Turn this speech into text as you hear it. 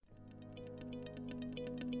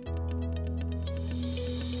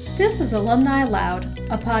This is Alumni Aloud,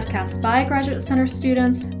 a podcast by Graduate Center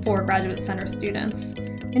students for Graduate Center students.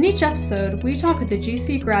 In each episode, we talk with a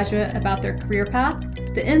GC graduate about their career path,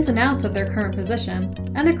 the ins and outs of their current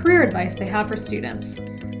position, and the career advice they have for students.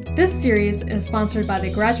 This series is sponsored by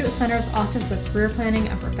the Graduate Center's Office of Career Planning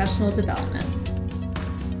and Professional Development.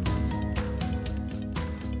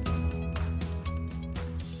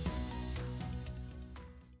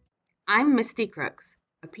 I'm Misty Crooks,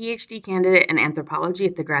 a PhD candidate in anthropology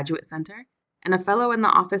at the Graduate Center and a fellow in the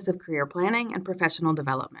Office of Career Planning and Professional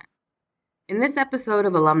Development. In this episode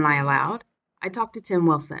of Alumni Aloud, I talked to Tim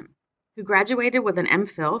Wilson, who graduated with an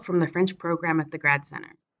MPhil from the French program at the Grad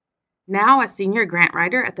Center. Now a senior grant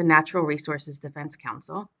writer at the Natural Resources Defense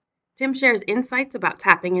Council, Tim shares insights about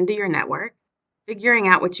tapping into your network, figuring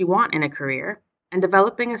out what you want in a career, and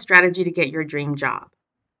developing a strategy to get your dream job.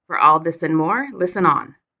 For all this and more, listen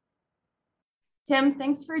on. Tim,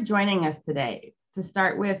 thanks for joining us today. To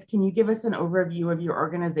start with, can you give us an overview of your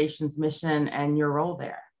organization's mission and your role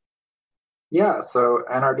there? Yeah, so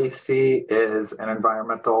NRDC is an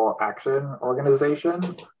environmental action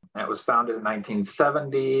organization. It was founded in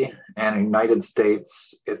 1970, and in the United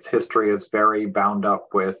States, its history is very bound up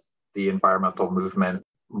with the environmental movement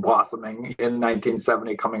blossoming in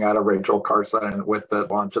 1970, coming out of Rachel Carson with the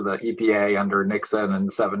launch of the EPA under Nixon in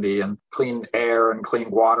 70 and Clean Air and Clean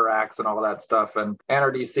Water Acts and all that stuff. And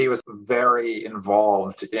NRDC was very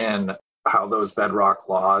involved in how those bedrock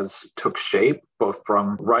laws took shape, both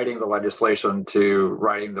from writing the legislation to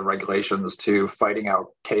writing the regulations to fighting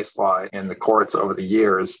out case law in the courts over the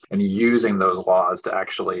years and using those laws to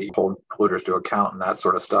actually hold polluters to account and that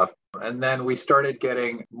sort of stuff. And then we started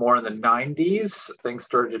getting more in the 90s. Things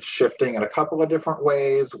started shifting in a couple of different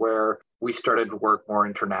ways where we started to work more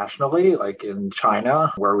internationally, like in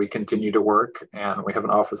China, where we continue to work, and we have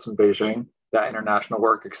an office in Beijing. That international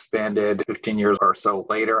work expanded 15 years or so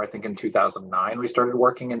later. I think in 2009, we started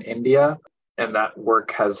working in India. And that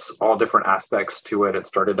work has all different aspects to it. It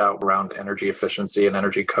started out around energy efficiency and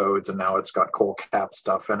energy codes, and now it's got coal cap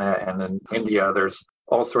stuff in it. And in India, there's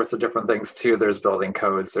all sorts of different things too. There's building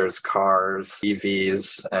codes, there's cars,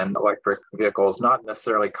 EVs, and electric vehicles, not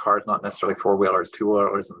necessarily cars, not necessarily four-wheelers,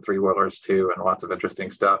 two-wheelers and three-wheelers too, and lots of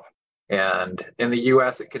interesting stuff. And in the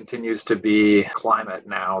US, it continues to be climate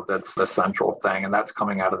now that's the central thing. And that's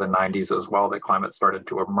coming out of the 90s as well, that climate started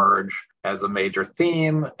to emerge as a major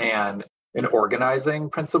theme and an organizing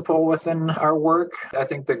principle within our work. I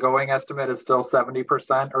think the going estimate is still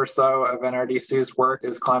 70% or so of NRDC's work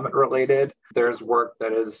is climate related. There's work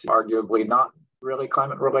that is arguably not really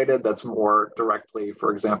climate related, that's more directly,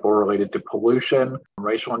 for example, related to pollution,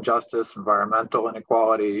 racial injustice, environmental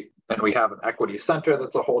inequality. And we have an equity center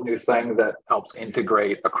that's a whole new thing that helps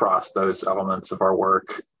integrate across those elements of our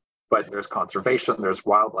work. But there's conservation, there's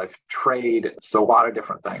wildlife trade, so a lot of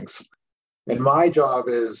different things. And my job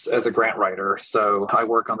is as a grant writer. So I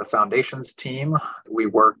work on the foundations team. We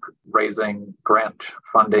work raising grant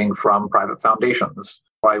funding from private foundations.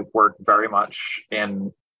 I work very much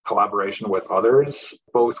in collaboration with others,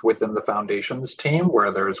 both within the foundations team,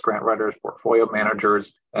 where there's grant writers, portfolio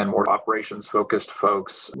managers, and more operations-focused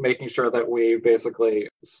folks, making sure that we basically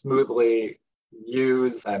smoothly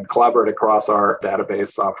use and collaborate across our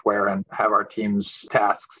database software and have our teams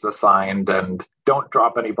tasks assigned and don't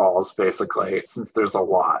drop any balls, basically, since there's a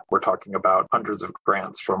lot. We're talking about hundreds of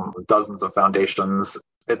grants from dozens of foundations.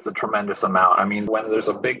 It's a tremendous amount. I mean, when there's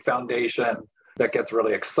a big foundation that gets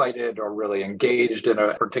really excited or really engaged in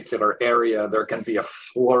a particular area, there can be a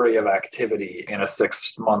flurry of activity in a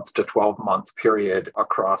 6-month to 12-month period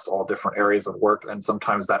across all different areas of work. And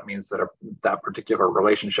sometimes that means that that particular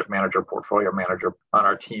relationship manager, portfolio manager on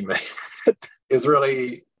our team is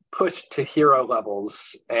really pushed to hero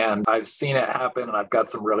levels. And I've seen it happen, and I've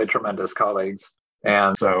got some really tremendous colleagues.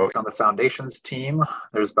 And so on the foundations team,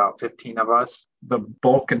 there's about 15 of us. The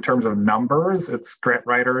bulk in terms of numbers, it's grant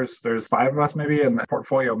writers. There's 5 of us maybe, and the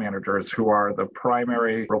portfolio managers who are the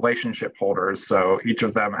primary relationship holders. So each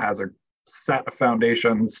of them has a set of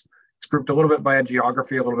foundations. It's grouped a little bit by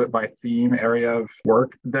geography, a little bit by theme area of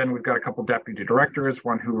work. Then we've got a couple deputy directors,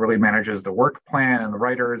 one who really manages the work plan and the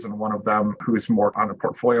writers, and one of them who's more on the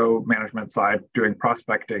portfolio management side, doing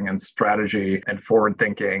prospecting and strategy and forward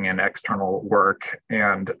thinking and external work.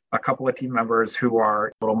 And a couple of team members who are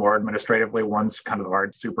a little more administratively. One's kind of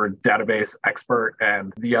our super database expert,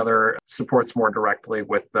 and the other supports more directly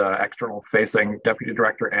with the external facing deputy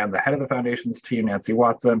director and the head of the foundations team, Nancy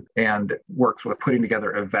Watson, and works with putting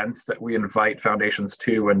together events that we invite foundations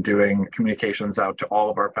to when doing communications out to all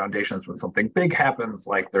of our foundations when something big happens,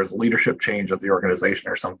 like there's leadership change of the organization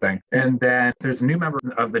or something. And then there's a new member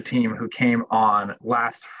of the team who came on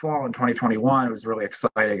last fall in 2021. It was really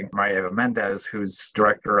exciting. Maria Mendez, who's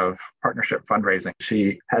director of partnership fundraising.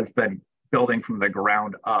 She has been building from the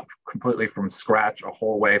ground up, completely from scratch, a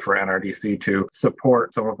whole way for NRDC to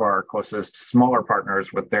support some of our closest smaller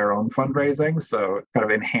partners with their own fundraising. So kind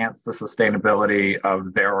of enhance the sustainability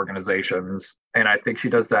of their organizations. And I think she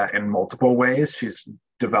does that in multiple ways. She's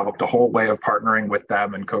developed a whole way of partnering with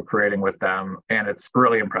them and co-creating with them. And it's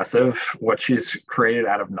really impressive what she's created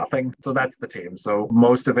out of nothing. So that's the team. So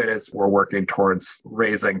most of it is we're working towards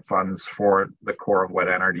raising funds for the core of what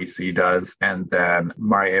NRDC does. And then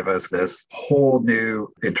Marieva is this whole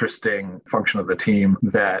new interesting function of the team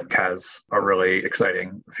that has a really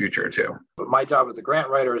exciting future too. But my job as a grant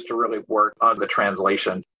writer is to really work on the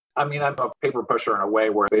translation. I mean, I'm a paper pusher in a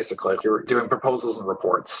way where basically you're doing proposals and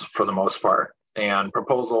reports for the most part. And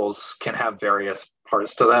proposals can have various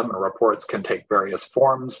parts to them, and reports can take various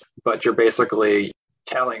forms, but you're basically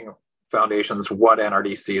telling foundations what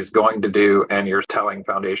NRDC is going to do, and you're telling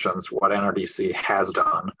foundations what NRDC has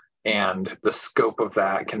done. And the scope of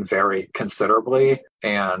that can vary considerably.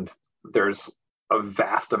 And there's a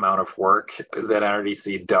vast amount of work that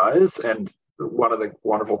NRDC does. And one of the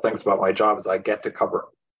wonderful things about my job is I get to cover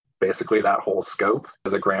basically that whole scope.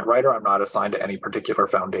 As a grant writer, I'm not assigned to any particular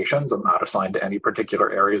foundations. I'm not assigned to any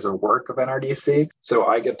particular areas of work of NRDC. So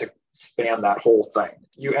I get to span that whole thing.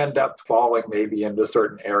 You end up falling maybe into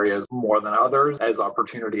certain areas more than others as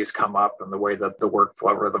opportunities come up and the way that the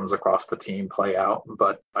workflow rhythms across the team play out.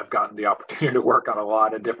 But I've gotten the opportunity to work on a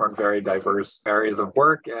lot of different, very diverse areas of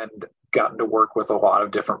work and gotten to work with a lot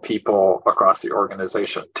of different people across the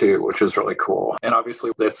organization too, which is really cool. And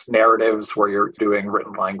obviously it's narratives where you're doing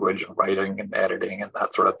written language and writing and editing and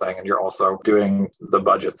that sort of thing. And you're also doing the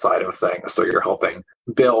budget side of things. So you're helping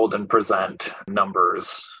build and present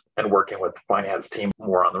numbers and working with the finance team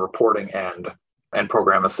more on the reporting end, and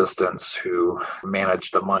program assistants who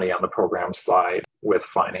manage the money on the program side with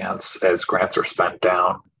finance as grants are spent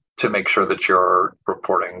down, to make sure that you're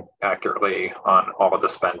reporting accurately on all of the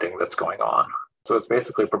spending that's going on. So it's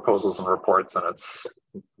basically proposals and reports, and it's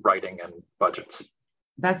writing and budgets.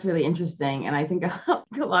 That's really interesting. And I think a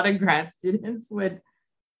lot of grad students would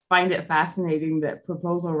find it fascinating that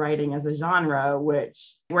proposal writing as a genre,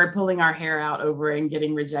 which we're pulling our hair out over and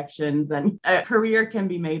getting rejections, and a career can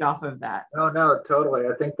be made off of that. No, totally.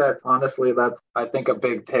 I think that's a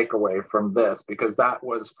big takeaway from this, because that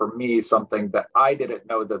was for me something that I didn't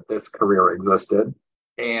know that this career existed.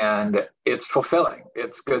 And it's fulfilling.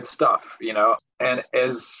 It's good stuff, And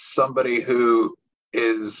as somebody who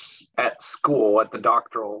is at school at the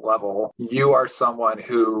doctoral level, you are someone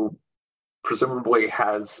who presumably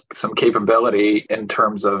has some capability in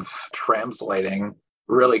terms of translating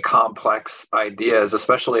really complex ideas,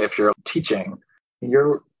 especially if you're teaching.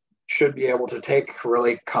 You should be able to take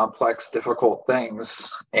really complex, difficult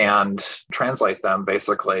things and translate them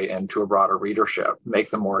basically into a broader readership, make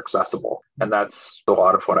them more accessible. And that's a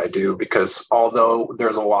lot of what I do, because although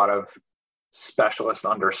there's a lot of specialist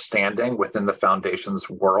understanding within the foundation's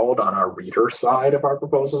world on our reader side of our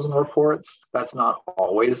proposals and reports, that's not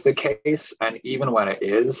always the case. And even when it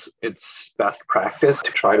is, it's best practice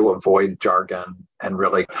to try to avoid jargon and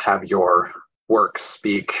really have your work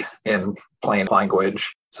speak in plain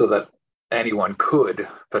language so that anyone could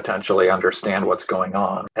potentially understand what's going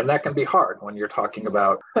on. And that can be hard when you're talking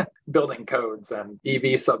about building codes and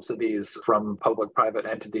EV subsidies from public-private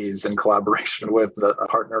entities in collaboration with a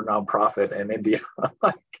partner nonprofit in India.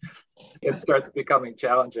 It starts becoming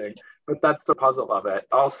challenging, but that's the puzzle of it.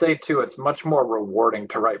 I'll say too, it's much more rewarding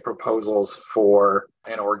to write proposals for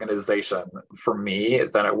an organization for me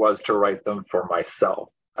than it was to write them for myself.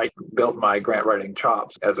 I built my grant writing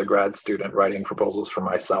chops as a grad student writing proposals for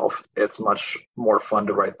myself. It's much more fun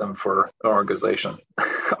to write them for an organization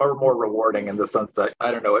or more rewarding in the sense that,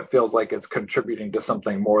 it feels like it's contributing to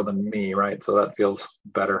something more than me, right? So that feels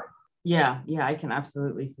better. Yeah, I can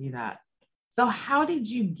absolutely see that. So how did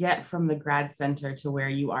you get from the grad center to where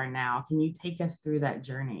you are now? Can you take us through that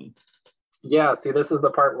journey? Yeah, see, this is the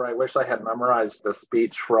part where I wish I had memorized the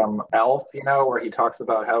speech from Elf, where he talks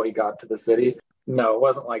about how he got to the city. No, it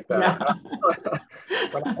wasn't like that.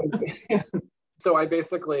 Yeah. So I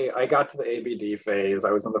got to the ABD phase. I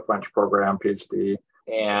was in the French program, PhD,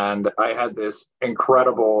 and I had this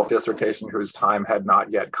incredible dissertation whose time had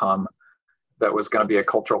not yet come that was going to be a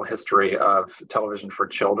cultural history of television for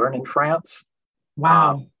children in France.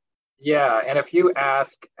 Wow. Yeah, and if you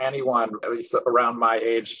ask anyone, at least around my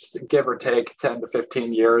age, give or take 10 to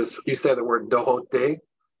 15 years, you say the word Dorothée,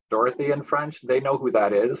 Dorothy in French, they know who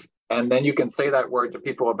that is. And then you can say that word to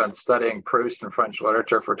people who have been studying Proust and French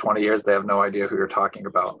literature for 20 years. They have no idea who you're talking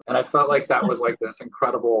about. And I felt like that was like this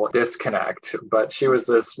incredible disconnect. But she was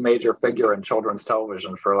this major figure in children's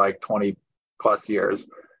television for like 20 plus years.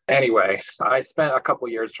 Anyway, I spent a couple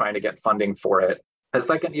years trying to get funding for it. The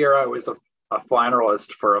second year, I was a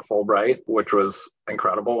finalist for a Fulbright, which was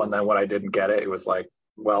incredible. And then when I didn't get it, it was like,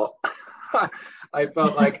 well, I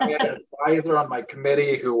felt like I had an advisor on my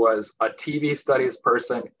committee who was a TV studies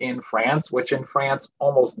person in France, which in France,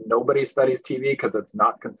 almost nobody studies TV because it's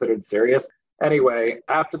not considered serious. Anyway,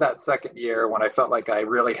 after that second year, when I felt like I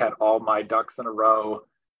really had all my ducks in a row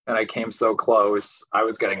and I came so close, I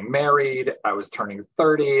was getting married, I was turning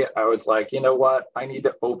 30. I was like, you know what? I need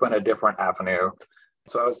to open a different avenue.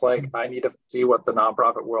 So I was like, I need to see what the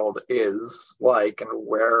nonprofit world is like and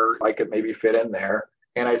where I could maybe fit in there.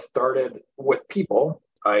 And I started with people.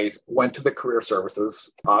 I went to the career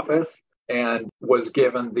services office and was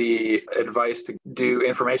given the advice to do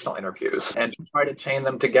informational interviews and try to chain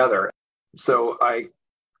them together. So I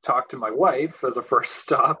talked to my wife as a first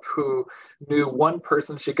stop, who knew one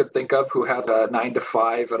person she could think of who had a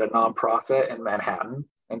 9-to-5 at a nonprofit in Manhattan.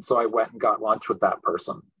 And so I went and got lunch with that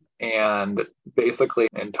person. And basically,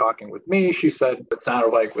 in talking with me, she said it sounded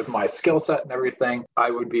like with my skill set and everything,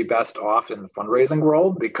 I would be best off in the fundraising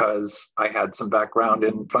world because I had some background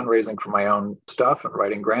in fundraising for my own stuff and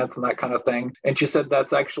writing grants and that kind of thing. And she said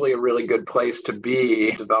that's actually a really good place to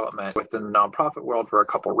be development within the nonprofit world for a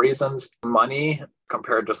couple reasons. Money,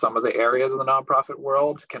 compared to some of the areas of the nonprofit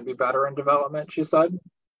world, can be better in development, she said.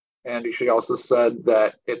 And she also said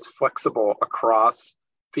that it's flexible across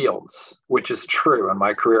fields, which is true, and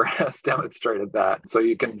my career has demonstrated that. So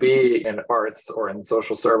you can be in arts or in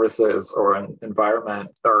social services or in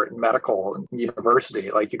environment or in medical and university,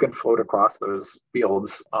 like you can float across those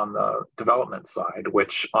fields on the development side,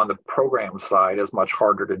 which on the program side is much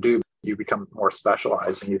harder to do. You become more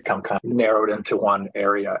specialized and you become kind of narrowed into one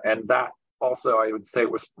area. And that also, I would say,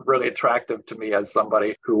 was really attractive to me as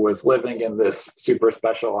somebody who was living in this super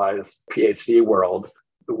specialized PhD world,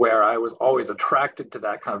 where I was always attracted to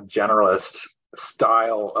that kind of generalist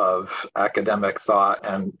style of academic thought.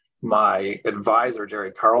 And my advisor,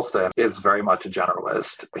 Jerry Carlson, is very much a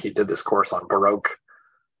generalist. He did this course on Baroque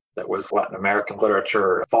that was Latin American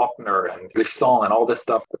literature, Faulkner and Glisson and all this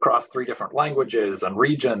stuff across 3 different languages and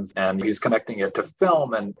regions. And he's connecting it to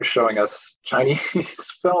film and showing us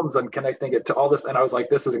Chinese films and connecting it to all this. And I was like,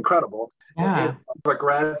 this is incredible. Yeah. From a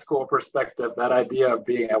grad school perspective, that idea of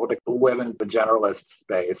being able to live in the generalist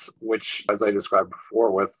space, which, as I described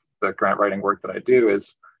before with the grant writing work that I do,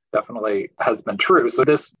 is definitely has been true. So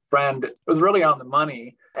this friend was really on the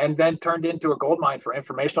money and then turned into a goldmine for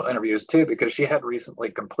informational interviews too, because she had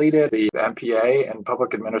recently completed the MPA in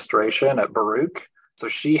public administration at Baruch. So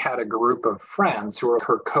she had a group of friends who were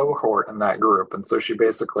her cohort in that group. And so she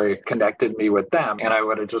basically connected me with them. And I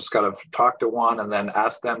would have just kind of talked to one and then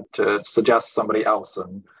asked them to suggest somebody else.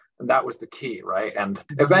 And that was the key, right? And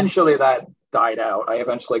eventually that died out. I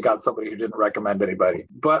eventually got somebody who didn't recommend anybody.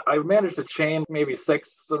 But I managed to chain maybe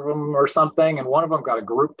 6 of them or something. And one of them got a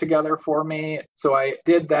group together for me. So I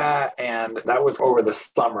did that. And that was over the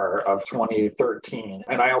summer of 2013.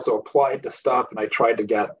 And I also applied to stuff and I tried to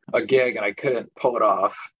get a gig and I couldn't pull it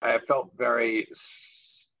off. I felt very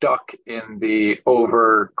stuck in the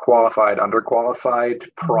overqualified, underqualified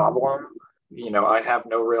problem. You know, I have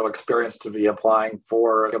no real experience to be applying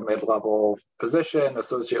for a mid-level position,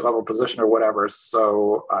 associate level position or whatever.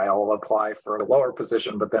 So I'll apply for a lower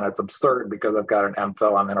position, but then it's absurd because I've got an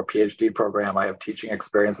MPhil, I'm in a PhD program, I have teaching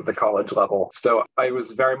experience at the college level. So I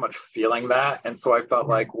was very much feeling that. And so I felt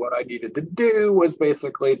like what I needed to do was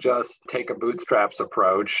basically just take a bootstraps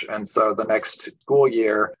approach. And so the next school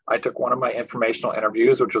year, I took one of my informational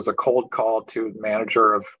interviews, which was a cold call to the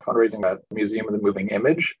manager of fundraising at the Museum of the Moving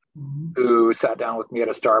Image, who sat down with me at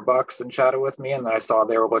a Starbucks and chatted with me. And then I saw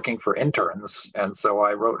they were looking for interns. And so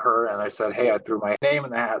I wrote her and I said, hey, I threw my name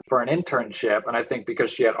in the hat for an internship. And I think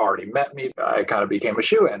because she had already met me, I kind of became a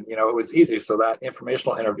shoo-in. You know, it was easy. So that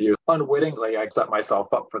informational interview, unwittingly, I set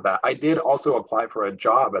myself up for that. I did also apply for a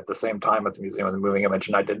job at the same time at the Museum of the Moving Image,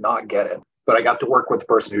 and I did not get it. But I got to work with the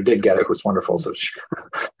person who did get it, who was wonderful. So she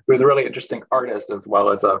was a really interesting artist as well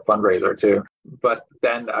as a fundraiser too. But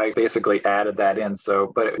then I basically added that in.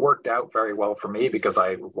 But it worked out very well for me because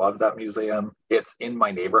I love that museum. It's in my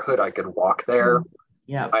neighborhood. I could walk there.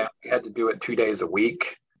 Yeah. I had to do it 2 days a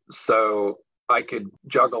week. So I could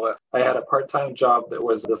juggle it. I had a part-time job that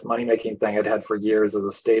was this money-making thing I'd had for years as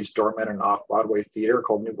a stage doorman in an off-Broadway theater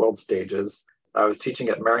called New World Stages. I was teaching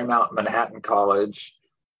at Marymount Manhattan College.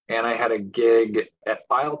 And I had a gig at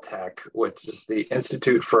ILTech, which is the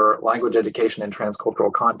Institute for Language Education in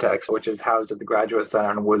Transcultural Context, which is housed at the Graduate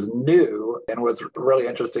Center and was new and was really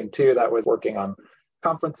interesting too. That was working on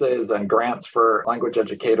conferences and grants for language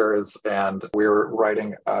educators. And we were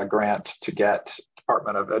writing a grant to get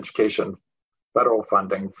Department of Education federal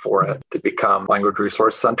funding for it to become Language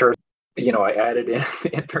Resource Center. I added in the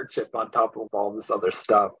internship on top of all this other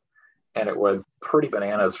stuff, and it was pretty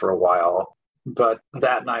bananas for a while. But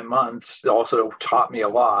that 9 months also taught me a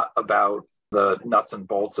lot about the nuts and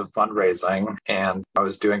bolts of fundraising. And I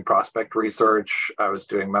was doing prospect research, I was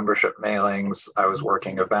doing membership mailings, I was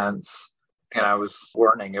working events, and I was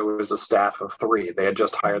learning. It was a staff of 3. They had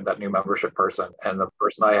just hired that new membership person and the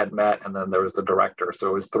person I had met, and then there was the director. So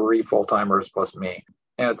it was 3 full-timers plus me.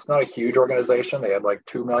 And it's not a huge organization. They had like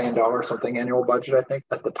 $2 million something annual budget, I think,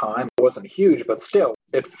 at the time. It wasn't huge, but still,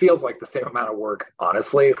 it feels like the same amount of work,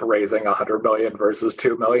 honestly, raising $100 million versus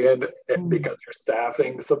 $2 million because you're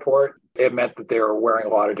staffing support. It meant that they were wearing a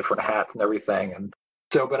lot of different hats and everything. And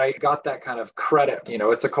so, but I got that kind of credit.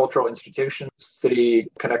 It's a cultural institution,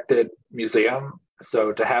 city-connected museum.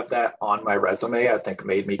 So to have that on my resume, I think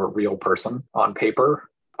made me a real person on paper.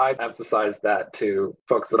 I've emphasized that to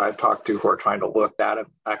folks that I've talked to who are trying to look out of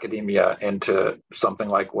academia into something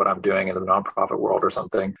like what I'm doing in the nonprofit world or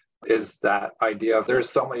something, is that idea of there's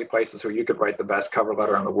so many places where you could write the best cover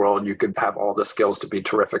letter in the world. You could have all the skills to be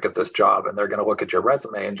terrific at this job, and they're going to look at your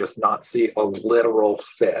resume and just not see a literal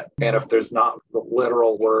fit. And if there's not the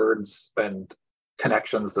literal words and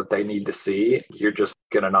connections that they need to see, you're just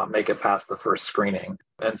going to not make it past the first screening.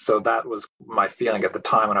 And so that was my feeling at the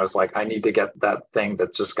time. And I was like, I need to get that thing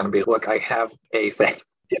that's just going to be, look, I have a thing.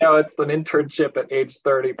 It's an internship at age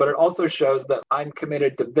 30, but it also shows that I'm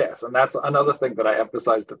committed to this. And that's another thing that I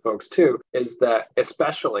emphasize to folks too, is that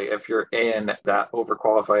especially if you're in that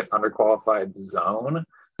overqualified, underqualified zone,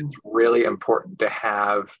 it's really important to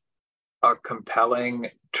have a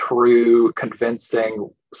compelling, true, convincing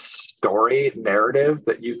story narrative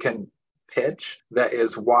that you can pitch that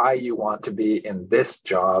is why you want to be in this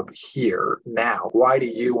job here now. Why do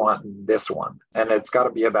you want this one? And it's got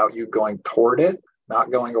to be about you going toward it, not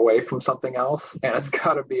going away from something else. And it's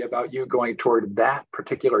got to be about you going toward that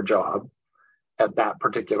particular job at that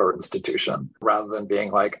particular institution, rather than being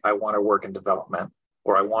like, I want to work in development,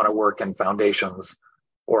 or I want to work in foundations,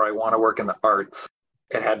 or I want to work in the arts.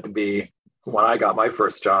 It had to be, when I got my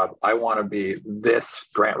first job, I want to be this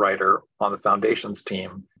grant writer on the foundations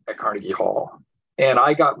team at Carnegie Hall. And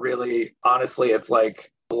I got really, honestly, it's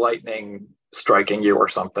like lightning striking you or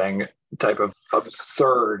something type of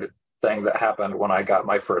absurd thing that happened when I got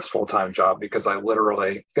my first full-time job, because I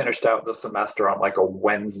literally finished out the semester on like a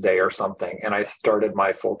Wednesday or something. And I started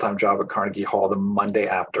my full-time job at Carnegie Hall the Monday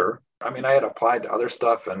after. I mean, I had applied to other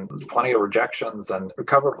stuff and plenty of rejections, and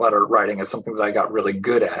cover letter writing is something that I got really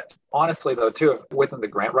good at. Honestly, though, too, within the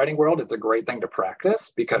grant writing world, it's a great thing to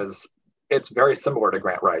practice because it's very similar to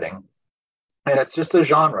grant writing. And it's just a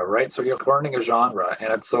genre, right? So you're learning a genre,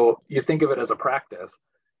 and it's so you think of it as a practice,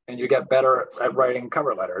 and you get better at writing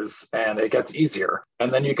cover letters, and it gets easier.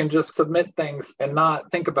 And then you can just submit things and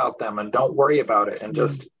not think about them and don't worry about it and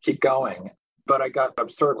just keep going. But I got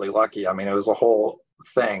absurdly lucky. I mean, it was a whole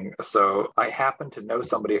thing. So I happened to know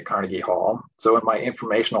somebody at Carnegie Hall. So in my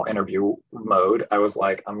informational interview mode, I was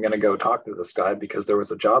like, I'm going to go talk to this guy because there was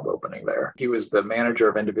a job opening there. He was the manager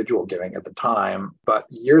of individual giving at the time, but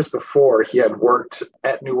years before he had worked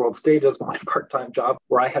at New World Stages, my part-time job,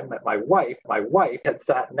 where I had met my wife. My wife had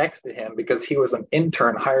sat next to him because he was an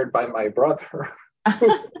intern hired by my brother.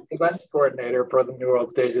 Events coordinator for the New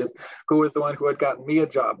World Stages, who was the one who had gotten me a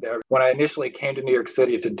job there. When I initially came to New York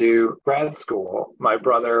City to do grad school, my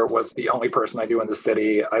brother was the only person I knew in the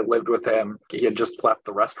city. I lived with him. He had just left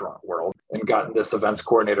the restaurant world and gotten this events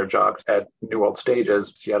coordinator job at New World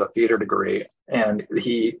Stages. He had a theater degree, and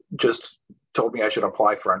he just told me I should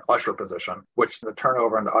apply for an usher position, which the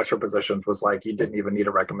turnover in the usher positions was like, you didn't even need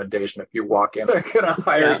a recommendation. If you walk in, they're going to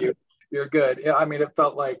hire you. You're good. Yeah, I mean, it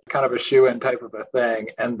felt like kind of a shoe-in type of a thing.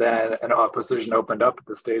 And then an position opened up at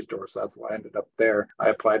the stage door. So that's why I ended up there. I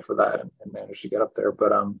applied for that and managed to get up there.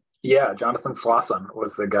 But yeah, Jonathan Slauson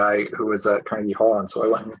was the guy who was at Carnegie Hall. And so I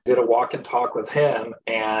went and did a walk and talk with him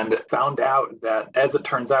and found out that, as it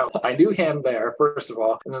turns out, I knew him there, first of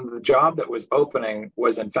all. And then the job that was opening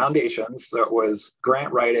was in foundations. So it was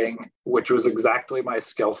grant writing which was exactly my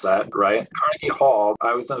skill set, right? Carnegie Hall,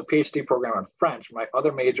 I was in a PhD program in French. My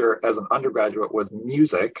other major as an undergraduate was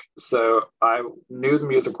music. So I knew the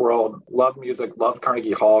music world, loved music, loved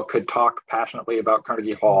Carnegie Hall, could talk passionately about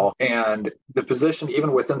Carnegie Hall. And the position,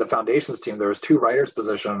 even within the foundations team, there was 2 writers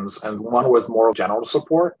positions, and one was more general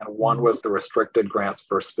support, and one was the restricted grants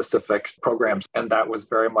for specific programs. And that was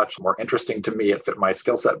very much more interesting to me. It fit my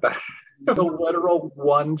skill set better. The literal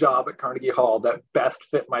one job at Carnegie Hall that best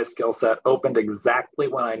fit my skill set opened exactly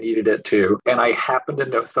when I needed it to. And I happened to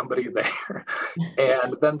know somebody there.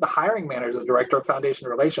 And then the hiring manager, the director of foundation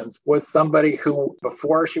relations, was somebody who,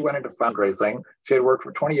 before she went into fundraising, she had worked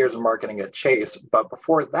for 20 years in marketing at Chase. But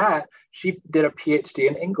before that, she did a PhD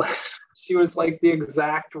in English. She was like the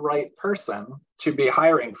exact right person to be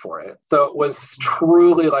hiring for it. So it was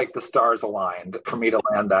truly like the stars aligned for me to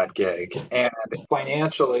land that gig. And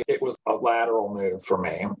financially, it was a lateral move for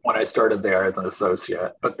me when I started there as an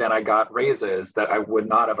associate. But then I got raises that I would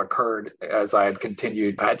not have occurred as I had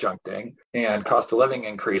continued adjuncting, and cost of living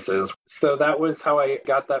increases. So that was how I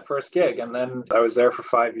got that first gig. And then I was there for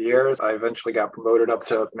 5 years. I eventually got promoted up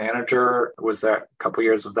to manager, was there a couple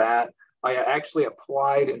years of that. I actually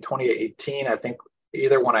applied in 2018, I think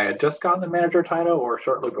either when I had just gotten the manager title or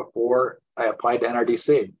shortly before, I applied to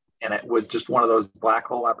NRDC. And it was just one of those black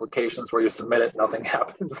hole applications where you submit it, nothing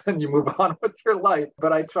happens, and you move on with your life.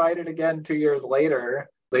 But I tried it again 2 years later.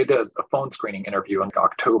 They did a phone screening interview in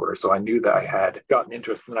October. So I knew that I had gotten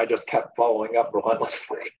interest, and I just kept following up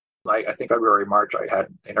relentlessly. I think February, March, I had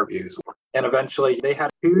interviews. And eventually they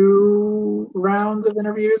had 2 rounds of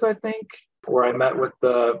interviews, I think, where I met with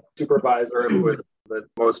the supervisor, who was the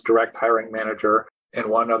most direct hiring manager, and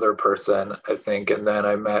one other person, I think. And then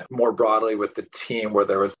I met more broadly with the team, where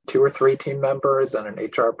there was 2 or 3 team members and an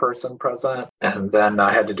HR person present. And then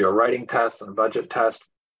I had to do a writing test and a budget test.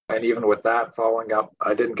 And even with that following up,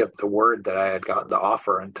 I didn't get the word that I had gotten the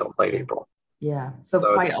offer until late April. Yeah.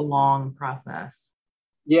 So quite a long process.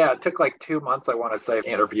 Yeah, it took like 2 months, I want to say,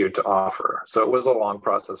 interview to offer. So it was a long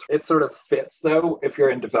process. It sort of fits, though, if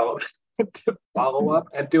you're in development, to follow up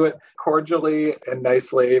and do it cordially and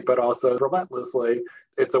nicely, but also relentlessly.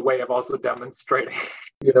 It's a way of also demonstrating,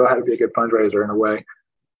 how to be a good fundraiser in a way.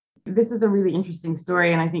 This is a really interesting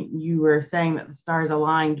story. And I think you were saying that the stars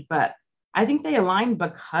aligned, but I think they aligned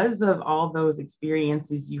because of all those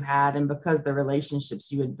experiences you had and because the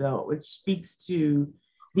relationships you had built, which speaks to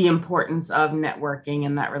the importance of networking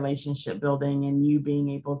and that relationship building and you being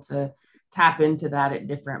able to tap into that at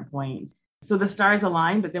different points. So the stars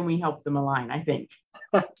align, but then we help them align, I think.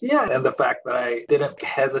 Yeah. And the fact that I didn't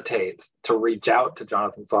hesitate to reach out to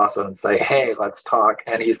Jonathan Sawson and say, hey, let's talk.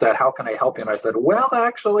 And he said, how can I help you? And I said, well,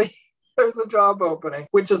 actually, there's a job opening,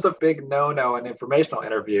 which is a big no-no in informational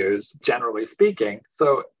interviews, generally speaking.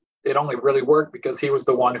 So it only really worked because he was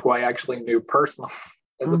the one who I actually knew personally,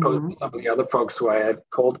 as opposed to some of the other folks who I had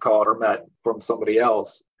cold called or met from somebody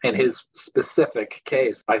else. In his specific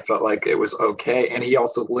case, I felt like it was okay. And he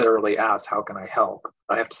also literally asked, how can I help?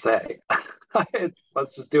 I have to say,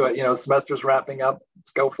 let's just do it. Semester's wrapping up. Let's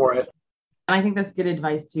go for it. And I think that's good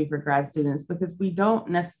advice too for grad students, because we don't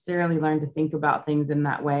necessarily learn to think about things in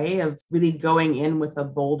that way of really going in with a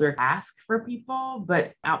bolder ask for people.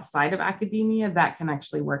 But outside of academia, that can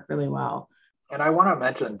actually work really well. And I want to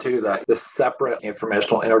mention, too, that the separate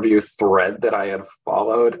informational interview thread that I had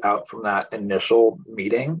followed out from that initial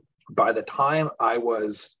meeting, by the time I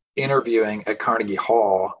was interviewing at Carnegie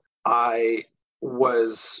Hall, I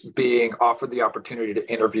was being offered the opportunity to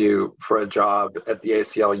interview for a job at the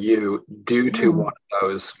ACLU due to one of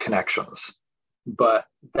those connections. But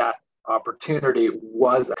that opportunity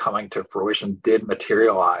was coming to fruition, did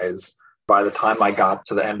materialize by the time I got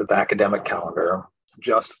to the end of the academic calendar,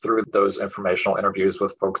 just through those informational interviews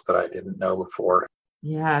with folks that I didn't know before.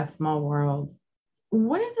 Yeah, small world.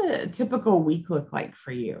 What does a typical week look like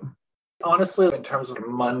for you? Honestly, in terms of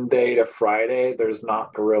Monday to Friday, there's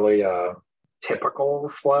not really a typical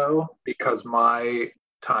flow because my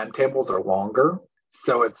timetables are longer.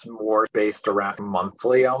 So it's more based around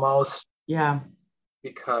monthly almost. Yeah.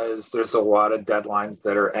 Because there's a lot of deadlines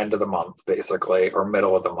that are end of the month, basically, or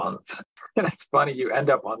middle of the month. And it's funny, you end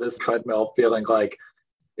up on this treadmill feeling like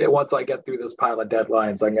once I get through this pile of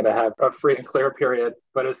deadlines, I'm going to have a free and clear period.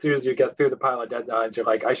 But as soon as you get through the pile of deadlines, you're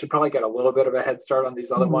like, I should probably get a little bit of a head start on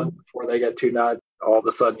these other ones before they get too nuts. All of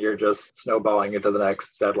a sudden, you're just snowballing into the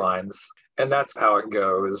next deadlines. And that's how it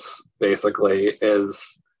goes, basically,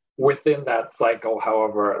 is within that cycle,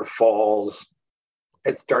 however it falls,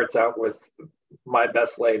 it starts out with my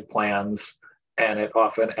best laid plans, and it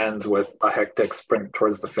often ends with a hectic sprint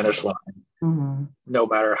towards the finish line. no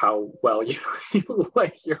matter how well you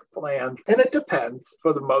lay your plans. And it depends.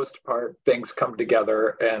 For the most part, things come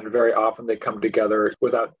together, and very often they come together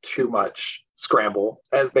without too much scramble.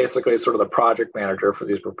 As basically sort of the project manager for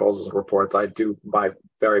these proposals and reports, I do my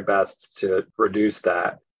very best to reduce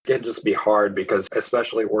that. It can just be hard because,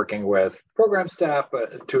 especially working with program staff,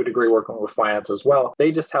 but to a degree working with finance as well,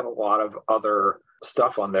 they just have a lot of other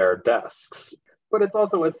stuff on their desks. But it's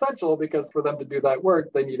also essential because for them to do that work,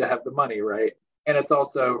 they need to have the money, right? And it's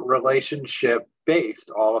also relationship based,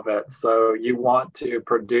 all of it. So you want to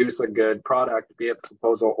produce a good product, be it the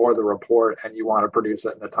proposal or the report, and you want to produce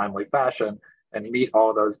it in a timely fashion and meet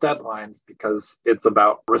all those deadlines because it's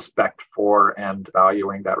about respect for and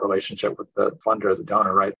valuing that relationship with the funder, the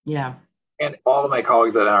donor, right? Yeah. And all of my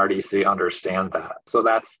colleagues at NRDC understand that. So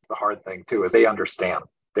that's the hard thing too, is they understand,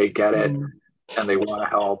 they get it, and they want to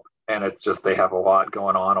help. And it's just, they have a lot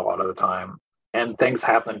going on a lot of the time. And things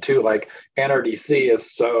happen too, like NRDC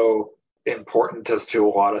is so important as to a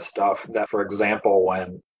lot of stuff that, for example,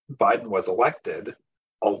 when Biden was elected,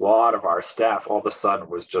 a lot of our staff all of a sudden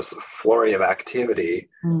was just a flurry of activity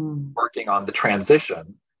working on the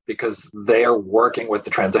transition because they are working with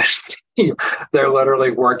the transition team. They're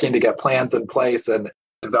literally working to get plans in place and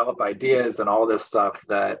develop ideas and all this stuff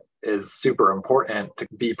that is super important to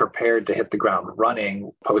be prepared to hit the ground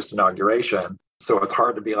running post-inauguration. So it's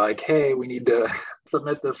hard to be like, hey, we need to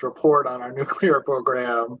submit this report on our nuclear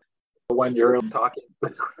program when you're talking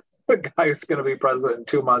to the guy who's going to be president in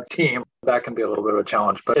 2 months team. That can be a little bit of a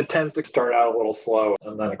challenge, but it tends to start out a little slow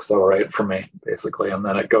and then accelerate for me, basically. And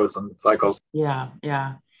then it goes in cycles. Yeah.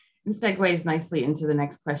 This segues nicely into the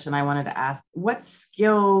next question I wanted to ask. What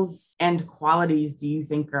skills and qualities do you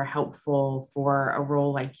think are helpful for a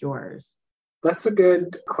role like yours? That's a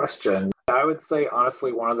good question. I would say,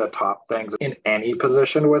 honestly, one of the top things in any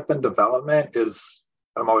position within development is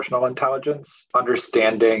emotional intelligence,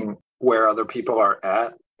 understanding where other people are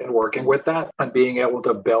at and working with that and being able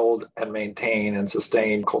to build and maintain and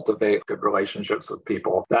sustain, cultivate good relationships with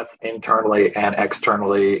people. That's internally and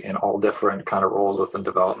externally in all different kind of roles within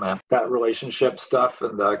development. That relationship stuff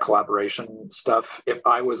and the collaboration stuff, if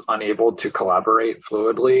I was unable to collaborate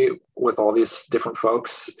fluidly with all these different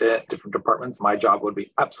folks at different departments, my job would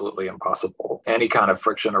be absolutely impossible. Any kind of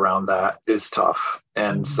friction around that is tough.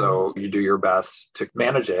 And so you do your best to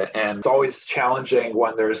manage it. And it's always challenging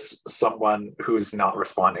when there's someone who's not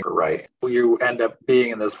responding right. You end up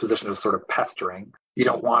being in this position of sort of pestering. You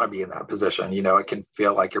don't want to be in that position. You know, it can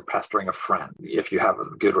feel like you're pestering a friend if you have a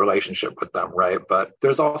good relationship with them, right? But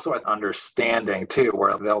there's also an understanding too,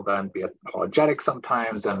 where they'll then be apologetic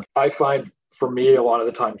sometimes. And I find for me, a lot of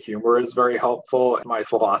the time, humor is very helpful. My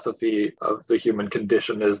philosophy of the human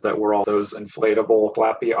condition is that we're all those inflatable,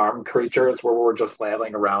 flappy arm creatures where we're just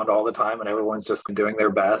flailing around all the time and everyone's just doing their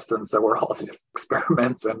best. And so we're all just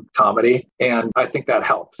experiments and comedy. And I think that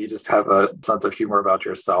helps. You just have a sense of humor about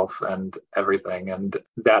yourself and everything. And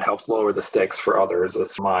that helps lower the stakes for others,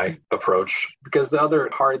 is my approach. Because the other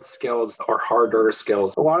hard skills or harder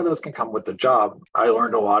skills, a lot of those can come with the job. I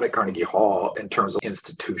learned a lot at Carnegie Hall in terms of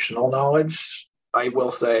institutional knowledge. I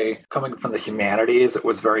will say, coming from the humanities, it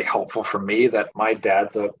was very helpful for me that my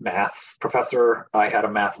dad's a math professor. I had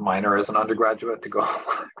a math minor as an undergraduate to go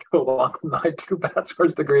along with my 2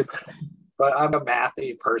 bachelor's degrees. But I'm a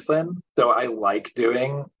mathy person, so I like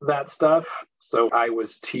doing that stuff. So I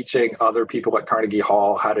was teaching other people at Carnegie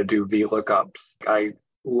Hall how to do VLOOKUPs. I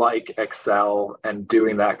like Excel and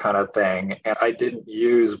doing that kind of thing. And I didn't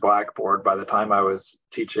use Blackboard by the time I was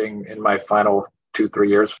teaching in my final 2-3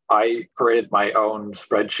 years. I created my own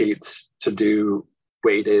spreadsheets to do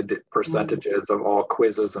weighted percentages of all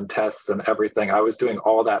quizzes and tests and everything. I was doing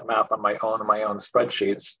all that math on my own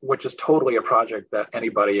spreadsheets, which is totally a project that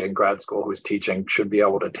anybody in grad school who's teaching should be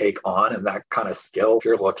able to take on. And that kind of skill, if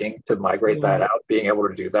you're looking to migrate that out, being able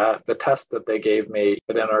to do that. The test that they gave me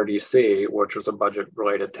at NRDC, which was a budget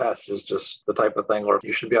related test, is just the type of thing where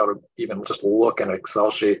you should be able to even just look at an Excel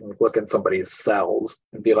sheet and look in somebody's cells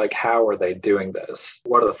and be like, how are they doing this?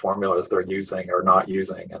 What are the formulas they're using or not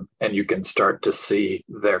using? And you can start to see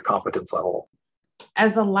their competence level.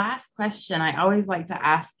 As a last question, I always like to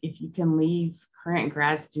ask if you can leave current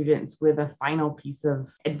grad students with a final piece of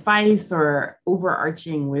advice or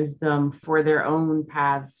overarching wisdom for their own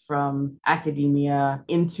paths from academia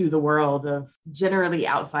into the world of generally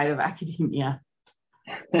outside of academia.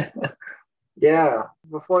 Yeah.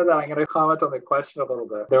 Before that, I'm going to comment on the question a little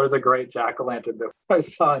bit. There was a great jack-o'-lantern that I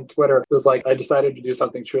saw on Twitter. It was like, I decided to do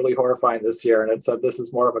something truly horrifying this year. And it said, this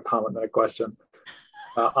is more of a comment than a question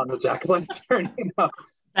on the jack-o'-lantern.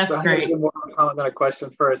 That's So great. more of a comment than a question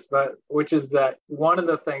first, but which is that one of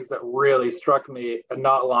the things that really struck me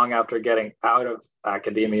not long after getting out of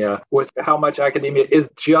academia was how much academia is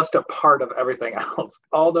just a part of everything else.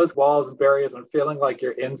 All those walls and barriers and feeling like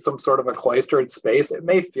you're in some sort of a cloistered space. It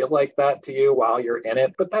may feel like that to you while you're in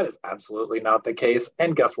it, but that is absolutely not the case.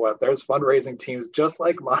 And guess what? There's fundraising teams just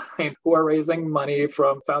like mine who are raising money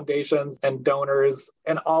from foundations and donors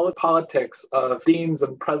and all the politics of deans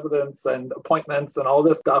and presidents and appointments and all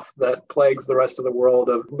this stuff that plagues the rest of the world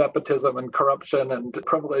of nepotism and corruption and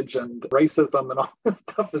privilege and racism, and all this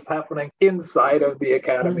stuff is happening inside of the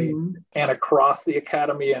academy and across the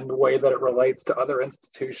academy in the way that it relates to other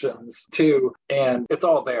institutions too. And it's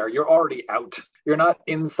all there. You're already out. You're not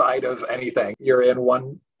inside of anything. You're in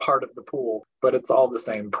one part of the pool, but it's all the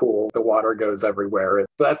same pool. The water goes everywhere.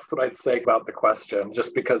 That's what I'd say about the question,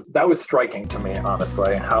 just because that was striking to me,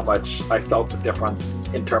 honestly, how much I felt the difference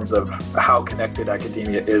in terms of how connected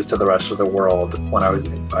academia is to the rest of the world when I was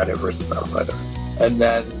inside it versus outside of it. And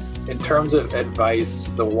then in terms of advice,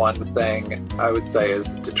 the one thing I would say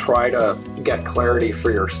is to try to get clarity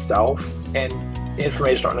for yourself. And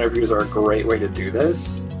informational interviews are a great way to do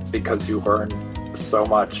this because you learn so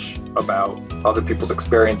much about other people's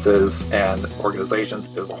experiences and organizations.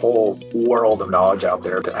 There's a whole world of knowledge out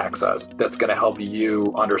there to access that's going to help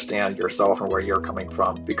you understand yourself and where you're coming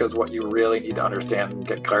from. Because what you really need to understand and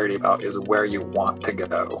get clarity about is where you want to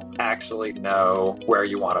go. Actually know where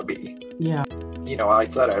you want to be. Yeah. You know, I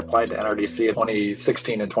said I applied to NRDC in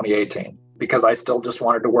 2016 and 2018 because I still just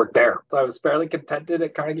wanted to work there. So I was fairly contented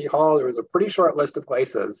at Carnegie Hall. There was a pretty short list of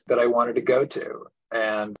places that I wanted to go to.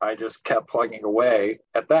 And I just kept plugging away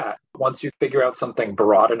at that. Once you figure out something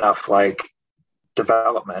broad enough like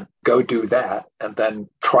development, go do that, and then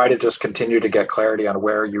try to just continue to get clarity on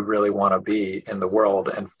where you really want to be in the world.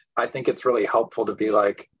 And I think it's really helpful to be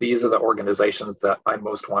like, these are the organizations that I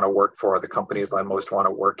most want to work for, the companies I most want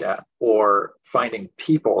to work at, or finding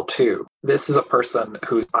people too. This is a person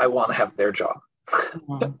who I want to have their job.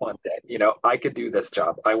 One day, you know, I could do this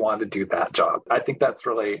job. I want to do that job. I think that's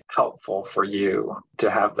really helpful for you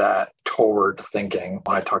to have that toward thinking.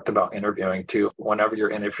 When I talked about interviewing too, whenever you're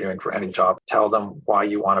interviewing for any job, tell them why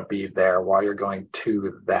you want to be there, why you're going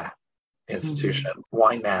to that institution,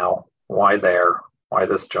 why now, why there, why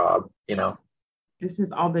this job, you know. This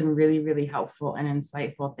has all been really, really helpful and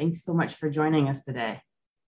insightful. Thanks so much for joining us today.